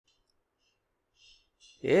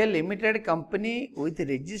A limited company with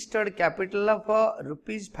registered capital of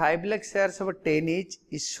rupees 5 lakh shares of 10 each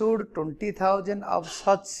issued 20,000 of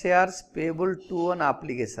such shares payable to an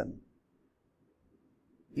application.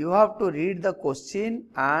 You have to read the question,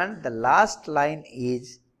 and the last line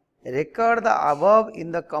is record the above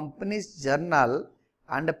in the company's journal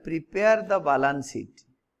and prepare the balance sheet.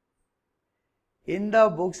 In the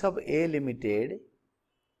books of A Limited,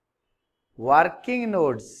 working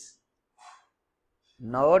notes.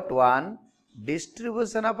 Note 1.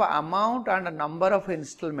 Distribution of amount and number of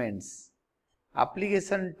installments.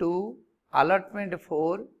 Application 2, allotment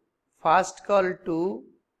 4, first call 2,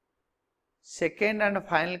 second and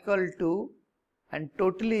final call 2, and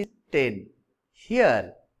total is 10.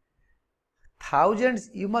 Here, thousands,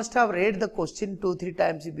 you must have read the question 2-3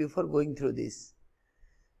 times before going through this.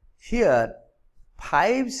 Here,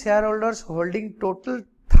 5 shareholders holding total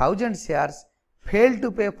 1000 shares failed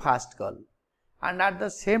to pay first call. And at the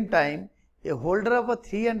same time, a holder of a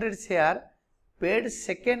 300 share paid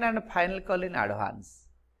second and final call in advance.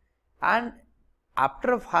 And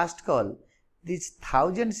after first call, these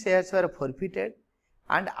 1000 shares were forfeited,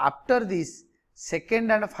 and after this,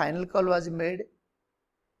 second and final call was made,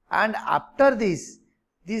 and after this,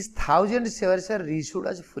 these 1000 shares were reissued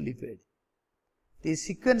as fully paid. The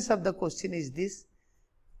sequence of the question is this,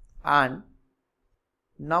 and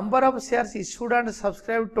number of shares issued and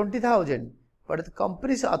subscribed 20,000. But the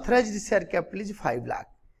company's authorized share capital is 5 lakh.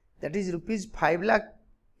 That is rupees 5 lakh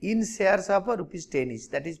in shares of rupees 10 each.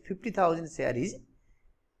 That is 50,000 share is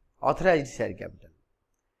authorized share capital.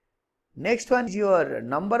 Next one is your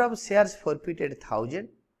number of shares forfeited 1000.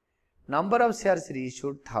 Number of shares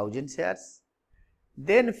reissued 1000 shares.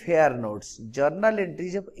 Then fair notes, journal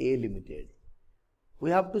entries of A Limited.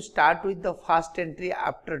 We have to start with the first entry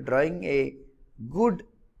after drawing a good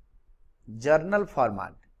journal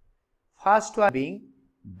format. First one being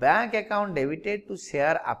bank account debited to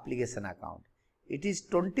share application account. It is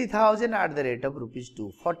 20,000 at the rate of rupees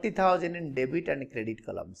 2, 40,000 in debit and credit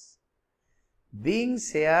columns. Being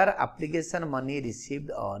share application money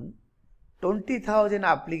received on 20,000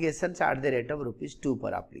 applications at the rate of rupees 2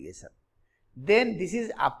 per application. Then this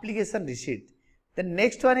is application receipt. The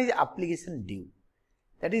next one is application due.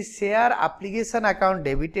 That is share application account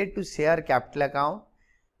debited to share capital account.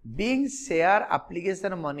 Being share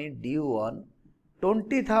application money due on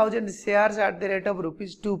 20,000 shares at the rate of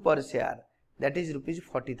rupees 2 per share, that is rupees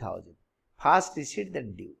 40,000. First receipt,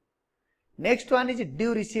 then due. Next one is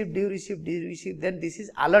due received, due received, due received. Then this is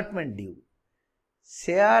allotment due.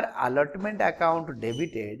 Share allotment account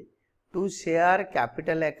debited to share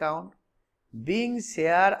capital account. Being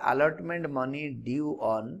share allotment money due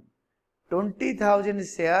on 20,000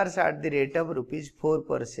 shares at the rate of rupees 4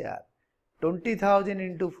 per share. 20,000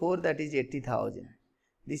 into 4, that is 80,000.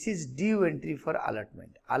 This is due entry for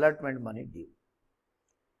allotment, allotment money due.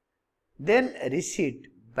 Then receipt,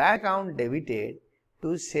 bank account debited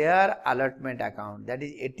to share allotment account, that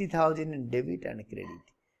is 80,000 in debit and credit.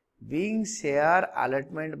 Being share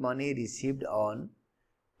allotment money received on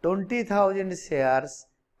 20,000 shares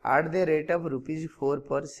at the rate of rupees 4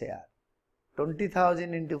 per share.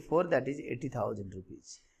 20,000 into 4, that is 80,000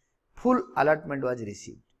 rupees. Full allotment was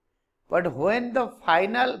received. But when the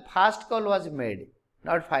final first call was made,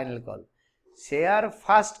 not final call, share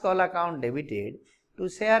first call account debited to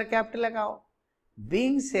share capital account.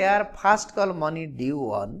 Being share first call money due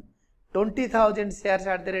on 20,000 shares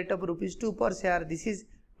at the rate of rupees 2 per share. This is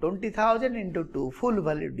 20,000 into 2, full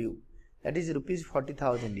value due, that is rupees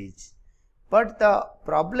 40,000 each. But the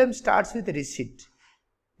problem starts with receipt.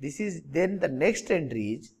 This is then the next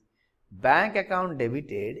entry is bank account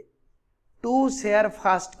debited to share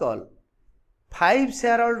first call. 5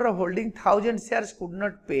 shareholder holding 1000 shares could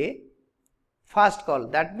not pay first call.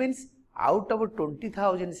 That means out of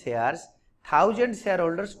 20,000 shares, 1000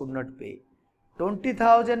 shareholders could not pay.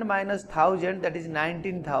 20,000 minus 1000, that is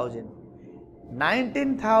 19,000.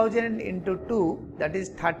 19,000 into 2, that is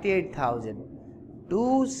 38,000.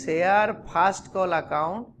 To share first call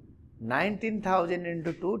account, 19,000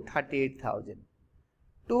 into 2, 38,000.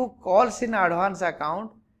 2 calls in advance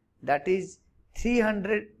account, that is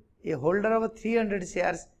 300. A holder of 300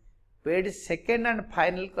 shares paid second and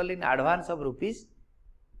final call in advance of rupees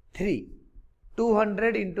 3.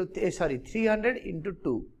 300 into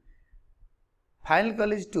 2. Final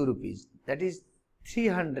call is 2 rupees. That is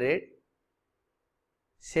 300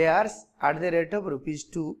 shares at the rate of rupees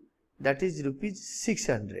 2. That is rupees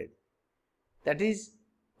 600. That is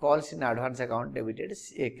calls in advance account debited,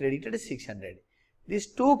 credited 600. These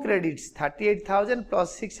 2 credits, 38,000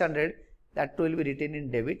 plus 600. That will be written in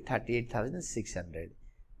debit, 38,600.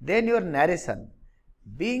 Then your narration.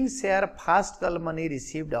 being share first call money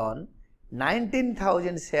received on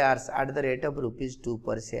 19,000 shares at the rate of rupees 2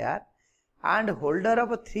 per share, and holder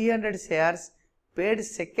of 300 shares paid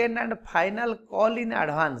second and final call in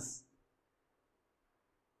advance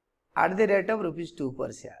at the rate of rupees 2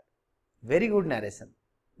 per share. Very good narration.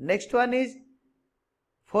 Next one is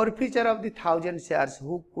forfeiture of the 1,000 shares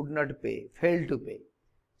who could not pay, failed to pay.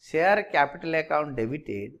 Share capital account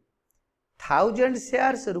debited. 1,000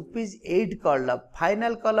 shares rupees 8 called up.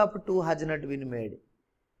 Final call of 2 has not been made.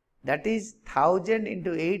 That is 1,000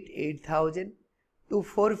 into 8, 8,000. To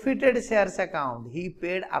forfeited shares account, he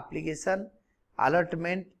paid application,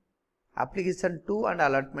 allotment, application 2 and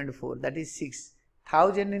allotment 4. That is 6.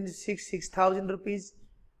 1,000 into 6, 6,000 rupees.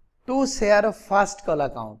 To share of first call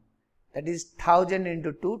account. That is 1,000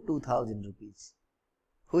 into 2, 2,000 rupees,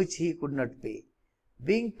 which he could not pay.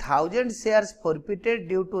 Being 1,000 shares forfeited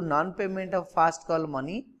due to non-payment of first call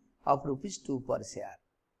money of rupees 2 per share.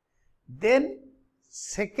 Then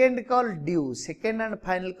second call due, second and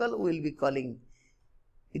final call we will be calling.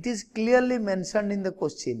 It is clearly mentioned in the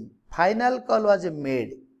question. Final call was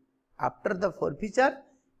made. After the forfeiture,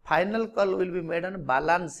 final call will be made on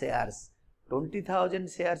balance shares. 20,000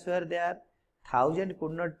 shares were there, 1,000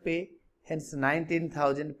 could not pay, hence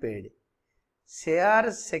 19,000 paid.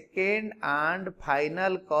 Share second and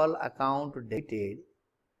final call account debited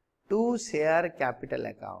to share capital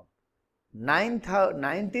account.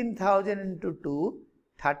 19,000 into 2,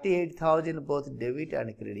 38,000 both debit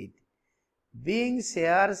and credit. Being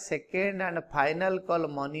share second and final call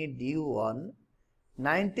money due on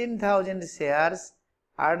 19,000 shares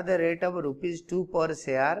at the rate of rupees 2 per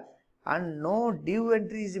share, and no due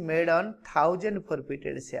entry is made on 1,000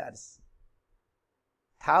 forfeited shares.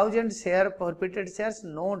 1,000 share forfeited shares,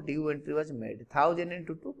 no due entry was made. 1,000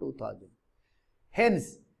 into 2, 2,000.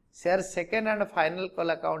 Hence, share second and final call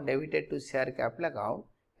account debited to share capital account,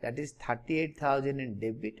 that is 38,000 in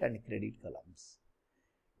debit and credit columns.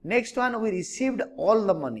 Next one, we received all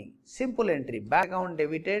the money. Simple entry, bank account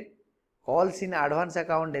debited, calls in advance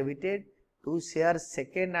account debited to share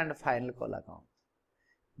second and final call account.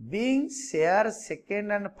 Being share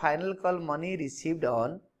second and final call money received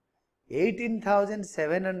on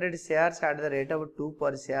 18,700 shares at the rate of 2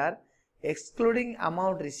 per share, excluding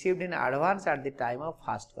amount received in advance at the time of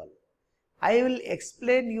first call. I will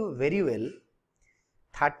explain you very well.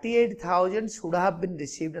 38,000 should have been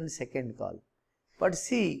received on second call. But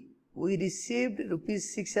see, we received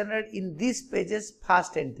rupees 600 in this page's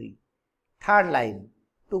first entry, third line,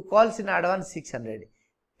 to calls in advance 600.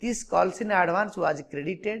 This calls in advance was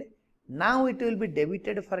credited. Now it will be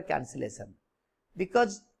debited for cancellation,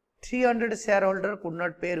 because 300 shareholder could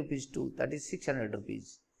not pay rupees 2, that is 600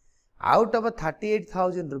 rupees. Out of a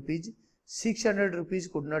 38,000 rupees, 600 rupees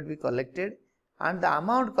could not be collected, and the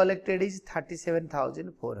amount collected is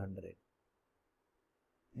 37,400.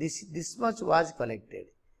 This much was collected.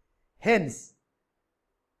 Hence,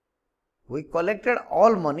 we collected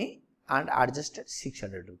all money and adjusted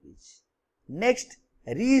 600 rupees. Next,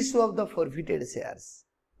 reissue of the forfeited shares.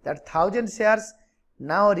 That 1,000 shares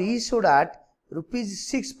now reissued at rupees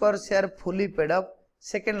 6 per share fully paid up,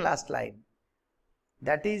 second last line.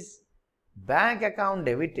 That is bank account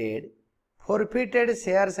debited, forfeited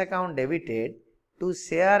shares account debited to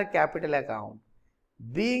share capital account.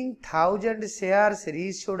 Being 1,000 shares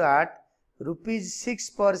reissued at rupees 6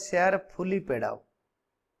 per share fully paid up.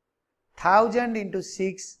 1,000 into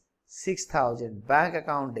 6, 6,000 bank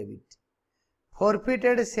account debit.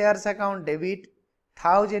 Forfeited shares account debit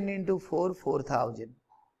 1,000 into 4, 4,000.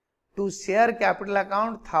 To share capital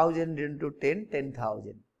account 1,000 into 10,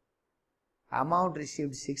 10,000. Amount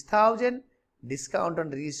received 6,000, discount on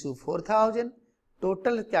reissue 4,000,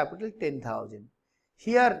 total capital 10,000.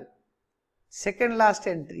 Here second last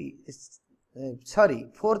entry is,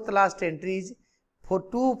 fourth last entry is for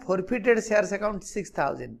two forfeited shares account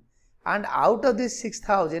 6,000, and out of this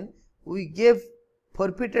 6,000 we gave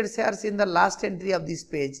forfeited shares in the last entry of this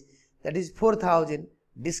page, that is 4,000,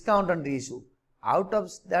 discount on reissue. Out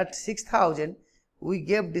of that 6,000 we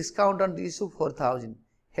gave discount on reissue 4,000,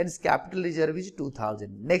 hence capital reserve is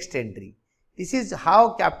 2,000. Next entry. This is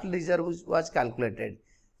how capital reserve was calculated.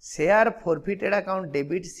 Share forfeited account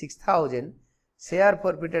debit 6,000, share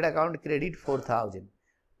forfeited account credit 4,000.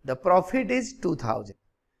 The profit is 2,000.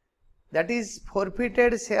 That is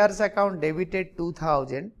forfeited shares account debited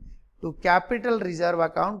 2,000 to capital reserve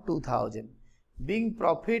account 2,000. Being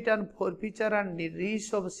profit on forfeiture and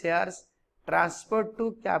reissue of shares transferred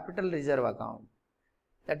to capital reserve account.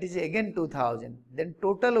 That is again 2,000. Then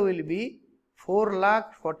total will be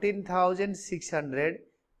 4,14,600.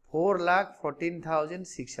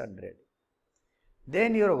 4,14,600.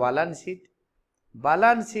 Then your balance sheet.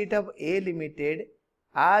 balance sheet of A Limited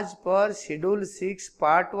as per Schedule 6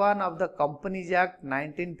 Part 1 of the Companies Act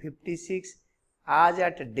 1956 as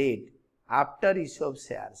at date after issue of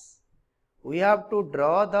shares. We have to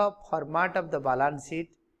draw the format of the balance sheet.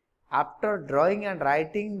 After drawing and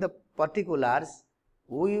writing the particulars,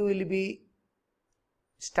 we will be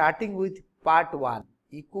starting with Part 1,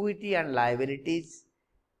 Equity and Liabilities.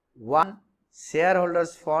 1.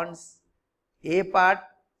 Shareholders funds. A part,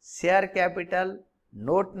 share capital.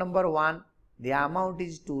 Note number 1, the amount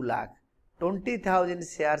is 2 lakh. 20,000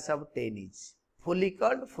 shares of 10 each. Fully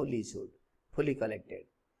called, fully issued, fully collected.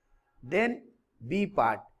 Then B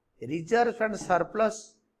part, reserves and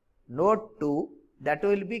surplus. Note 2, that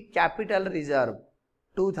will be capital reserve,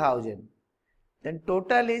 2,000. Then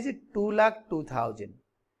total is 2 lakh 2,000.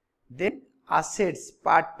 Then assets,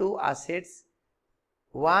 part 2, assets.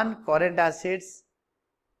 1. Current assets.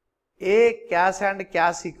 A. Cash and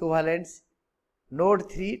cash equivalents.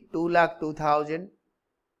 Note 3, 2 lakh 2,000.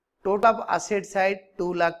 Total of asset side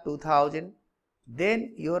 2 lakh 2,000.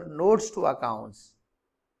 Then your notes to accounts.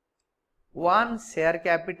 1. Share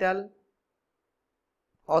capital.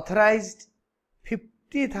 Authorized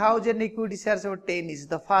 50,000 equity shares of 10 is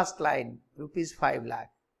the first line, rupees 5 lakh.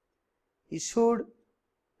 Issued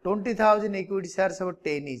 20,000 equity shares of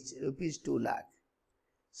 10 each, rupees 2 lakh.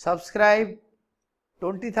 Subscribed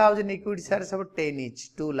 20,000 equity shares of 10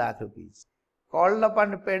 each, 2 lakh rupees. Called up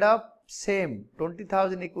and paid up, same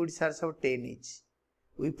 20,000 equity shares of 10 each.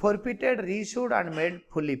 We forfeited, reissued and made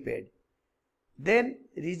fully paid. Then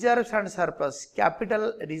reserves and surplus,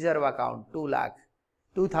 capital reserve account 2 lakh,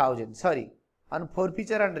 2,000, sorry, on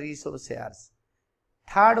forfeiture and reissue of shares.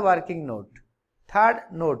 Third working note. Third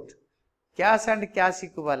note, cash and cash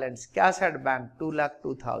equivalents, cash at bank 2 lakh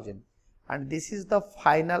 2,000. And this is the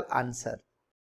final answer.